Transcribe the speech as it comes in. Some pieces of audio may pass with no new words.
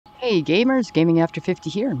Hey gamers, Gaming After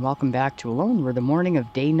 50 here, and welcome back to Alone. We're the morning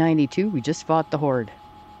of day 92. We just fought the Horde.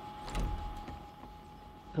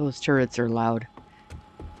 Those turrets are loud.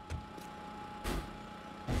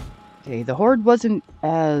 Okay, the Horde wasn't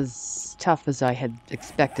as tough as I had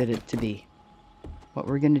expected it to be. What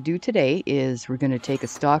we're going to do today is we're going to take a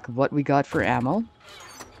stock of what we got for ammo.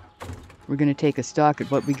 We're going to take a stock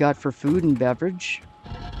of what we got for food and beverage.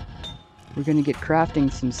 We're going to get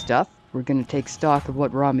crafting some stuff. We're going to take stock of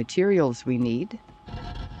what raw materials we need.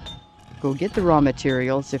 Go get the raw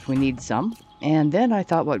materials if we need some. And then I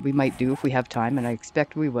thought what we might do if we have time, and I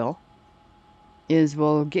expect we will, is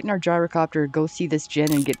we'll get in our gyrocopter, go see this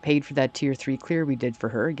Jen, and get paid for that tier 3 clear we did for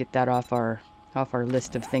her. Get that off our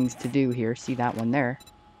list of things to do here. See that one there.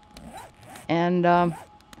 And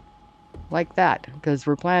like that, because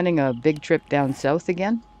we're planning a big trip down south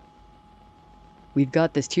again. We've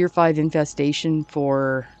got this tier 5 infestation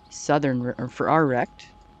for Southern, or for our rect.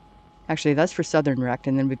 Actually, that's for Southern rect,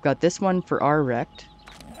 and then we've got this one for our rect.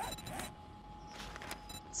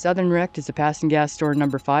 Southern rect is a passing gas store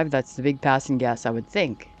number 5. That's the big passing gas, I would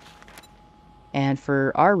think. And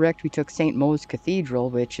for our rect, we took St. Mo's Cathedral,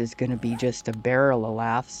 which is going to be just a barrel of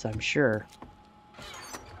laughs, I'm sure.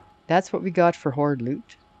 That's what we got for Horde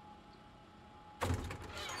loot.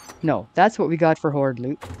 No, that's what we got for Horde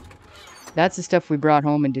loot. That's the stuff we brought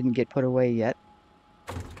home and didn't get put away yet.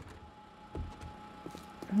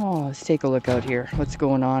 Oh, let's take a look out here. What's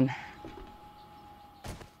going on?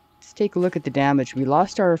 Let's take a look at the damage. We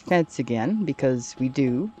lost our fence again, because we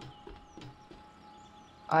do.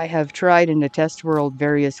 I have tried in the test world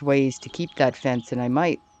various ways to keep that fence, and I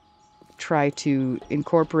might try to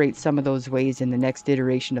incorporate some of those ways in the next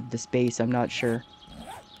iteration of this base. I'm not sure.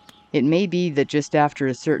 It may be that just after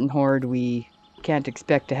a certain horde we can't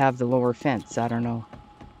expect to have the lower fence. I don't know.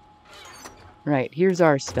 Right, here's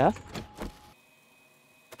our stuff.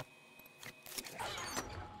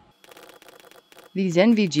 These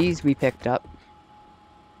NVGs we picked up,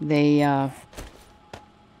 they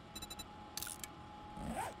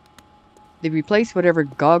replace whatever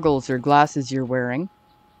goggles or glasses you're wearing,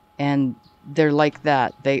 and they're like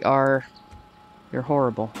that. They're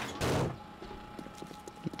horrible.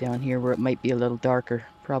 Get down here where it might be a little darker.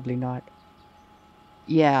 Probably not.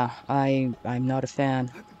 Yeah, I'm not a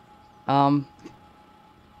fan. Oh,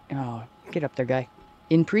 get up there, guy.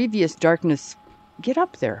 In previous Darkness... Get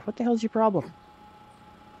up there. What the hell's your problem?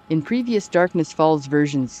 In previous Darkness Falls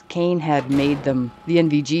versions, Kane had made them, the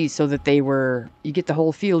NVGs, so that they were... You get the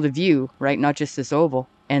whole field of view, right? Not just this oval.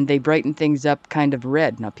 And they brighten things up kind of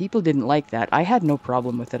red. Now, people didn't like that. I had no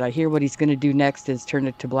problem with it. I hear what he's going to do next is turn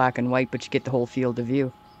it to black and white, but you get the whole field of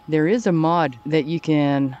view. There is a mod that you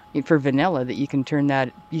can, for vanilla, that you can turn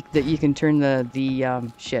that you can turn the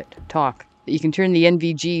you can turn the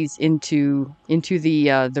NVGs into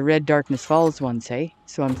the red Darkness Falls ones, hey?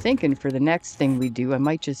 So I'm thinking for the next thing we do, I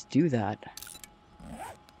might just do that.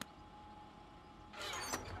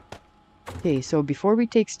 Okay, so before we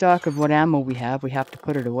take stock of what ammo we have to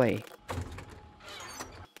put it away.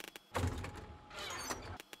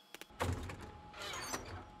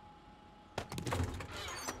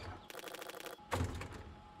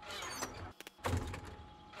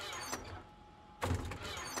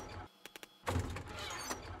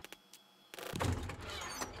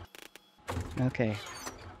 Okay.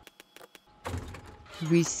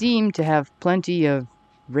 We seem to have plenty of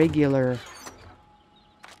regular...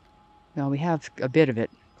 Well, we have a bit of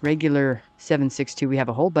it. Regular 7.62. We have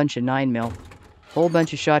a whole bunch of 9mm, whole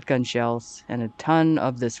bunch of shotgun shells, and a ton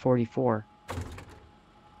of this 44.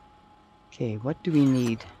 Okay, what do we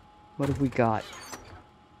need? What have we got?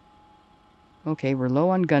 Okay, we're low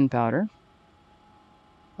on gunpowder.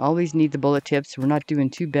 Always need the bullet tips. We're not doing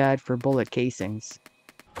too bad for bullet casings.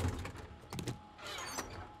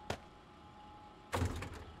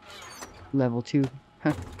 Level 2.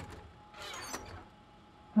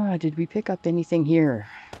 Did we pick up anything here?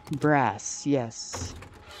 Brass, yes.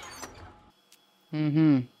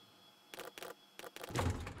 Okay,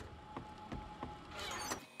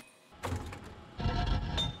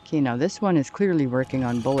 now this one is clearly working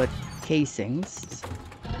on bullet casings.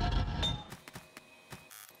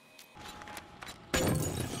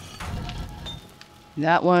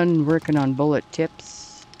 That one working on bullet tips.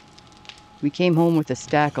 We came home with a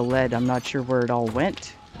stack of lead. I'm not sure where it all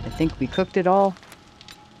went. I think we cooked it all.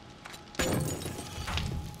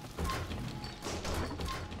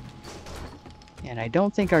 And I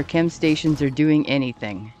don't think our chem stations are doing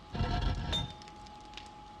anything.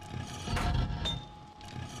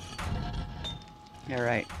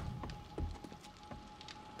 Alright.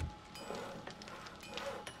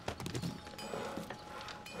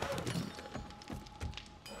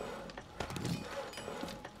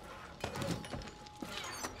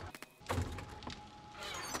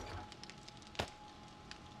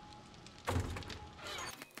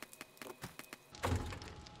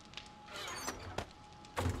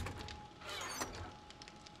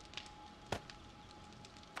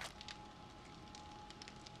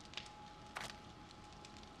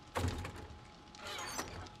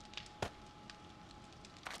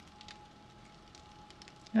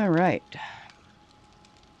 All right.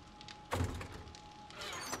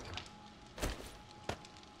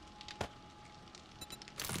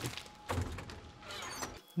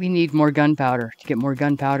 We need more gunpowder. To get more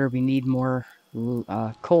gunpowder, we need more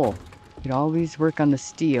coal. We'd always work on the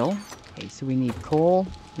steel. Okay, so we need coal,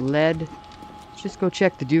 lead. Let's just go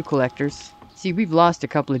check the dew collectors. See, we've lost a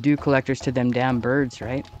couple of dew collectors to them damn birds,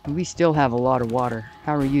 right? And we still have a lot of water.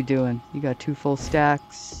 How are you doing? You got 2 full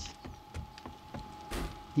stacks.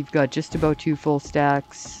 You've got just about 2 full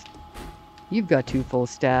stacks. You've got 2 full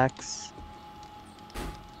stacks.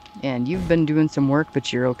 And you've been doing some work,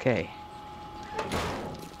 but you're okay.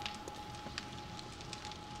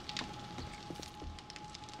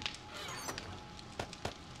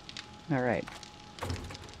 All right.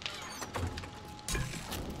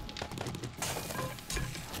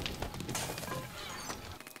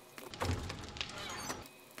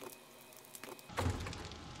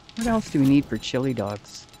 What else do we need for chili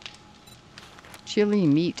dogs? Chili,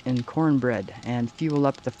 meat, and cornbread, and fuel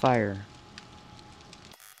up the fire.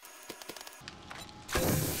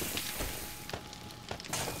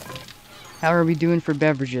 How are we doing for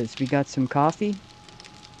beverages? We got some coffee?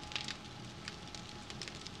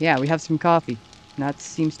 Yeah, we have some coffee. That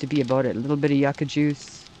seems to be about it. A little bit of yucca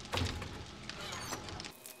juice.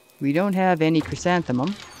 We don't have any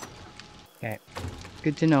chrysanthemum. Okay,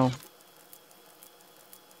 good to know.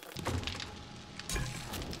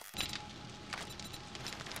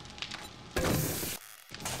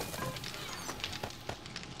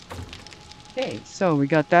 Okay, so we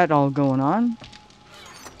got that all going on.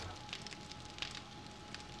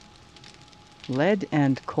 Lead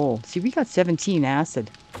and coal. See, we got 17 acid.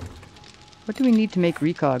 What do we need to make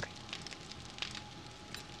recog?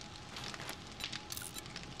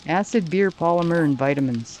 Acid, beer, polymer, and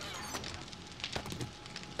vitamins.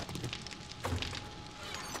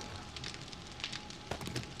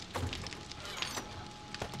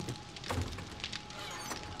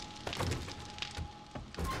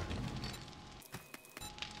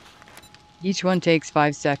 Each one takes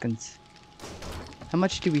 5 seconds. How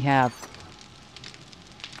much do we have?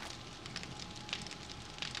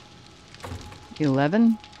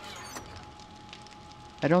 11?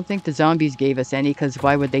 I don't think the zombies gave us any, because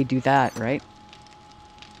why would they do that, right?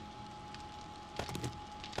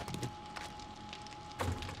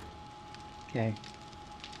 Okay.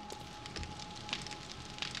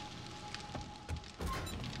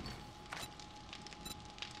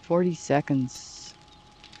 $40 seconds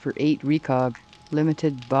for 8 recog,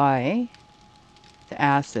 limited by the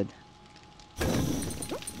acid.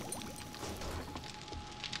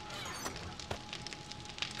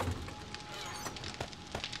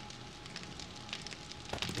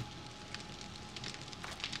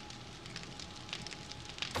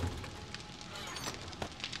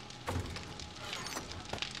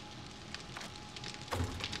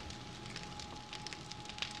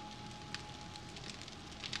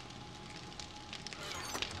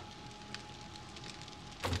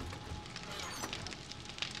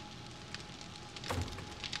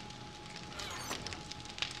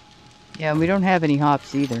 Yeah, we don't have any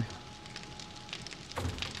hops either.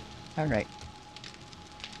 All right.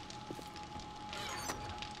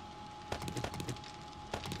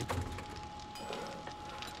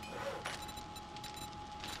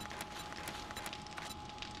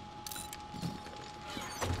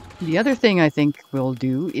 The other thing I think we'll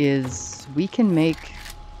do is we can make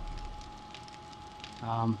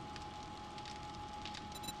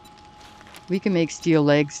steel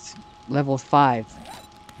legs level 5.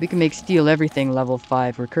 We can make steel everything level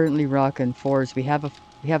 5. We're currently rocking 4s. We have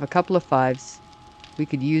a couple of 5s. We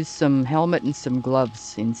could use some helmet and some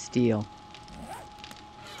gloves in steel.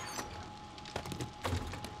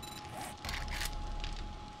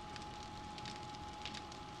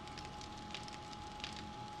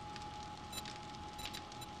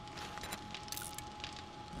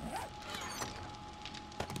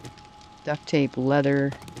 Duct tape,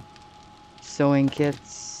 leather, sewing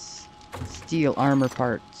kits, steel armor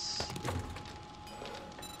parts.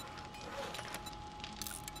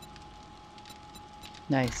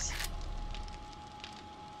 Nice.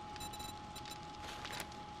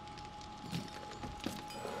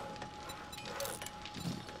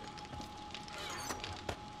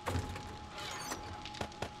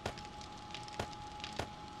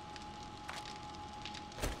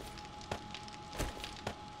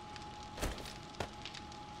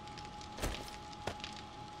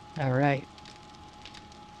 All right.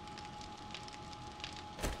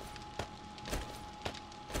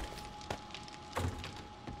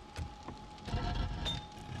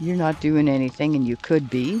 You're not doing anything, and you could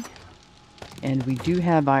be. And we do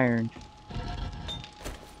have iron.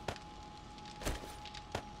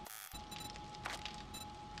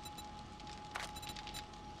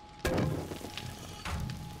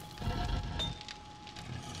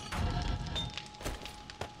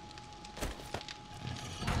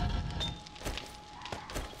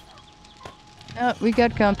 Oh, we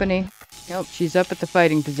got company. Nope, she's up at the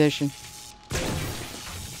fighting position.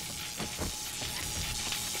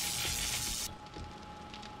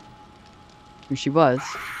 Here she was.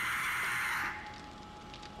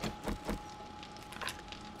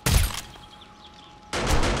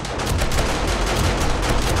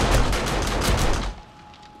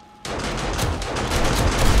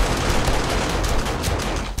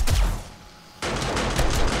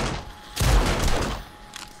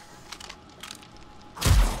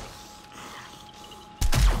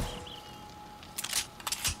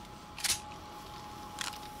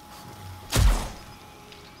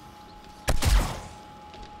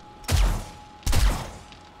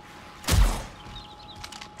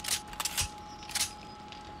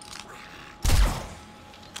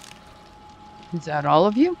 Is that all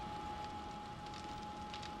of you?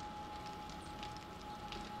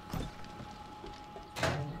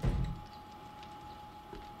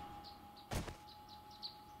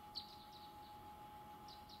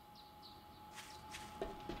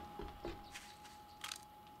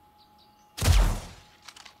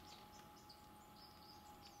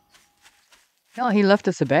 No, he left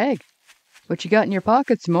us a bag. What you got in your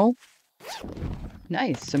pockets, Mo?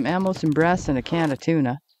 Nice, some ammo, some brass, and a can of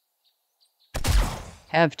tuna.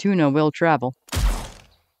 Have tuna will travel.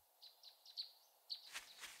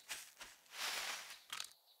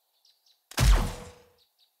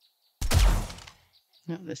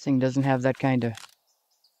 No, this thing doesn't have that kind of...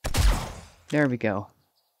 There we go.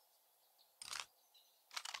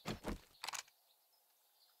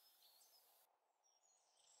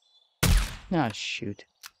 Ah, shoot.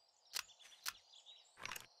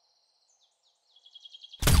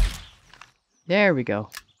 There we go.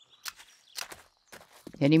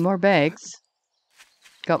 Any more bags?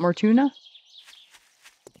 Got more tuna?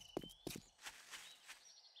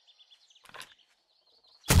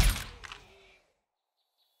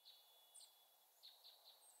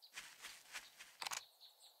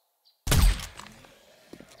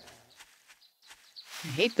 I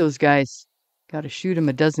hate those guys. Gotta shoot them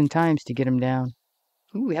a dozen times to get them down.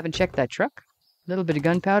 Ooh, we haven't checked that truck. A little bit of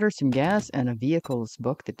gunpowder, some gas, and a vehicles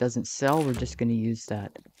book that doesn't sell. We're just gonna use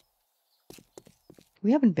that.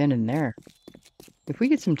 We haven't been in there. If we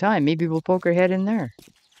get some time, maybe we'll poke our head in there.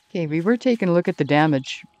 Okay, we were taking a look at the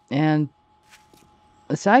damage, and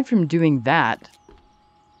aside from doing that,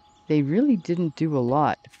 they really didn't do a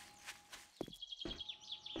lot.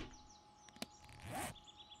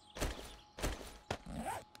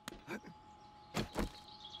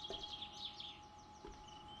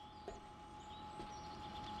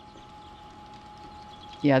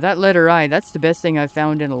 Yeah, that letter I, that's the best thing I've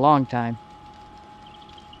found in a long time.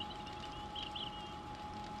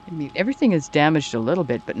 I mean, everything is damaged a little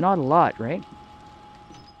bit, but not a lot, right?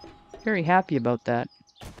 Very happy about that.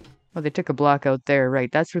 Oh, they took a block out there,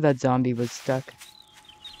 right? That's where that zombie was stuck.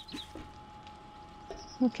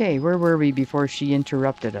 Okay, where were we before she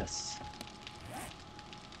interrupted us?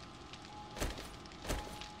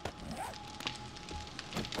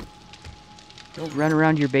 Don't run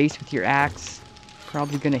around your base with your axe.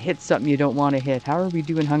 Probably gonna hit something you don't want to hit. How are we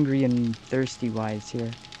doing hungry and thirsty-wise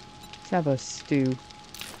here? Let's have a stew.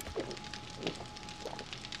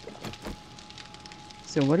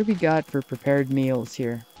 So what do we got for prepared meals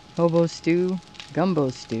here? Hobo stew, gumbo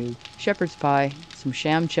stew, shepherd's pie, some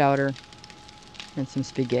sham chowder, and some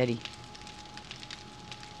spaghetti.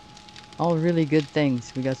 All really good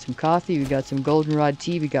things. We got some coffee, we got some goldenrod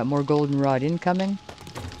tea, we got more goldenrod incoming.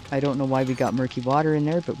 I don't know why we got murky water in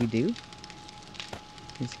there, but we do.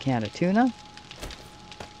 Here's a can of tuna.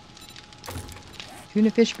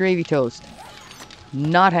 Tuna fish gravy toast.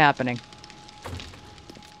 Not happening.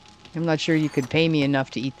 I'm not sure you could pay me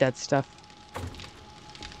enough to eat that stuff.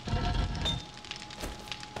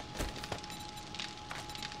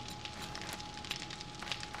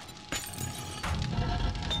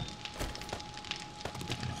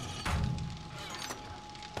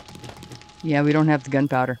 Yeah, we don't have the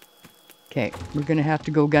gunpowder. Okay, we're gonna have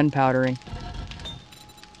to go gunpowdering.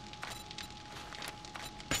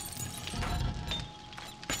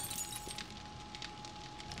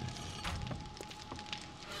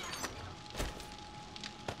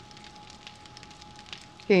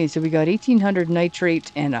 Okay, so we got 1800 nitrate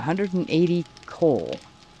and 180 coal.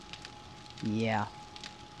 Yeah.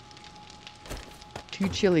 2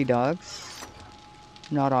 chili dogs.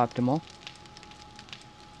 Not optimal.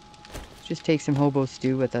 Just take some hobo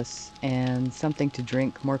stew with us and something to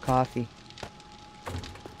drink, more coffee.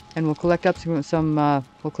 And we'll collect up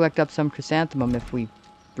some chrysanthemum if we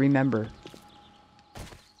remember.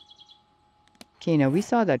 Okay, now we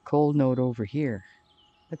saw that coal node over here.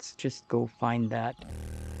 Let's just go find that.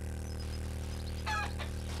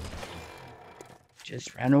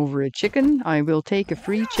 Just ran over a chicken. I will take a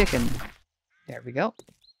free chicken. There we go.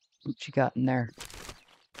 What you got in there?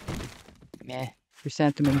 Meh.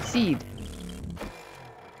 Chrysanthemum seed.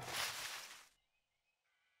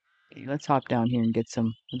 Okay, let's hop down here and get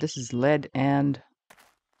some. This is lead and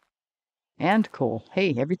coal.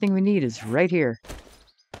 Hey, everything we need is right here.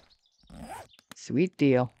 Sweet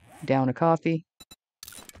deal. Down a coffee.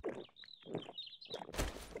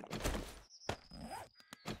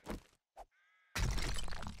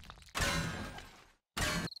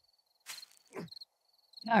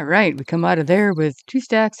 All right, we come out of there with 2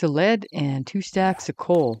 stacks of lead and 2 stacks of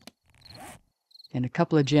coal. And a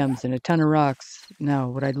couple of gems and a ton of rocks. Now,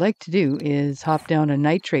 what I'd like to do is hop down a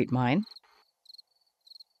nitrate mine.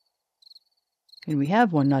 And we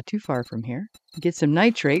have one not too far from here. Get some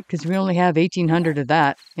nitrate, because we only have 1,800 of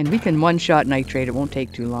that. And we can one-shot nitrate. It won't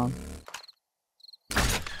take too long.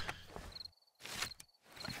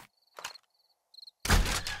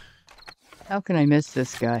 How can I miss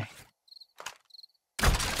this guy?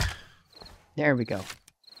 There we go.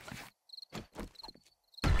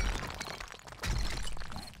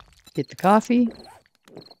 Get the coffee.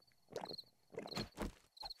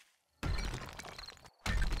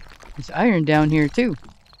 There's iron down here too.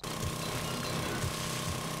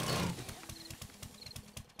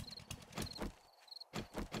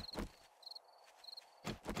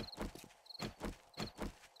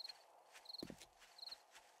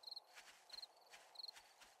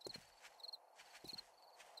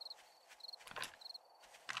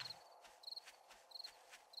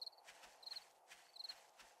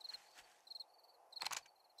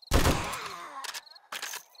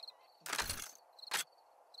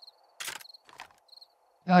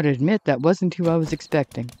 Gotta admit, that wasn't who I was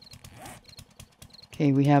expecting.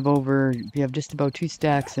 Okay, we have just about 2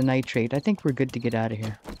 stacks of nitrate. I think we're good to get out of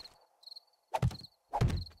here.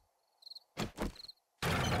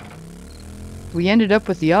 We ended up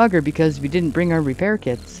with the auger because we didn't bring our repair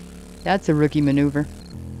kits. That's a rookie maneuver.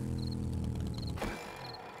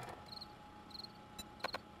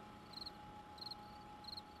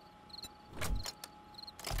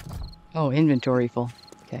 Oh, inventory full.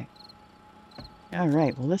 Okay. All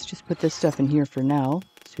right, well, let's just put this stuff in here for now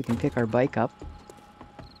so we can pick our bike up.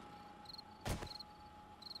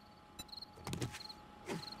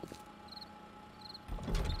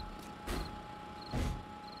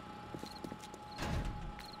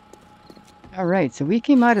 All right, so we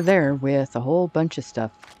came out of there with a whole bunch of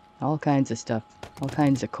stuff. All kinds of stuff. All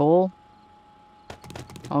kinds of coal.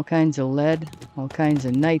 All kinds of lead. All kinds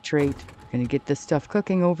of nitrate. We're going to get this stuff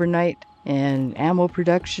cooking overnight. And ammo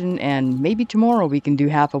production, and maybe tomorrow we can do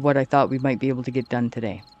half of what I thought we might be able to get done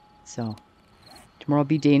today. So, tomorrow will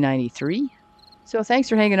be day 93. So thanks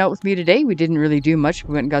for hanging out with me today. We didn't really do much.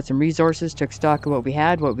 We went and got some resources, took stock of what we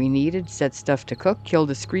had, what we needed, set stuff to cook,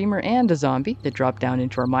 killed a screamer and a zombie that dropped down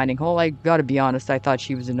into our mining hole. I gotta be honest, I thought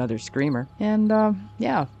she was another screamer. And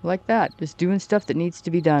yeah, like that. Just doing stuff that needs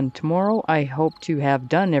to be done. Tomorrow I hope to have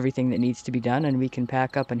done everything that needs to be done and we can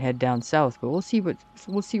pack up and head down south. But we'll see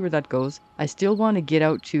where that goes. I still want to get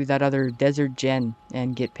out to that other Desert Jen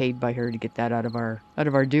and get paid by her to get that out of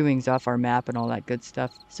our doings, off our map and all that good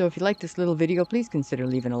stuff. So if you like this little video, please consider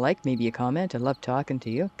leaving a like, maybe a comment. I love talking to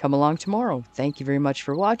you. Come along tomorrow. Thank you very much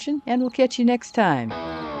for watching, and we'll catch you next time.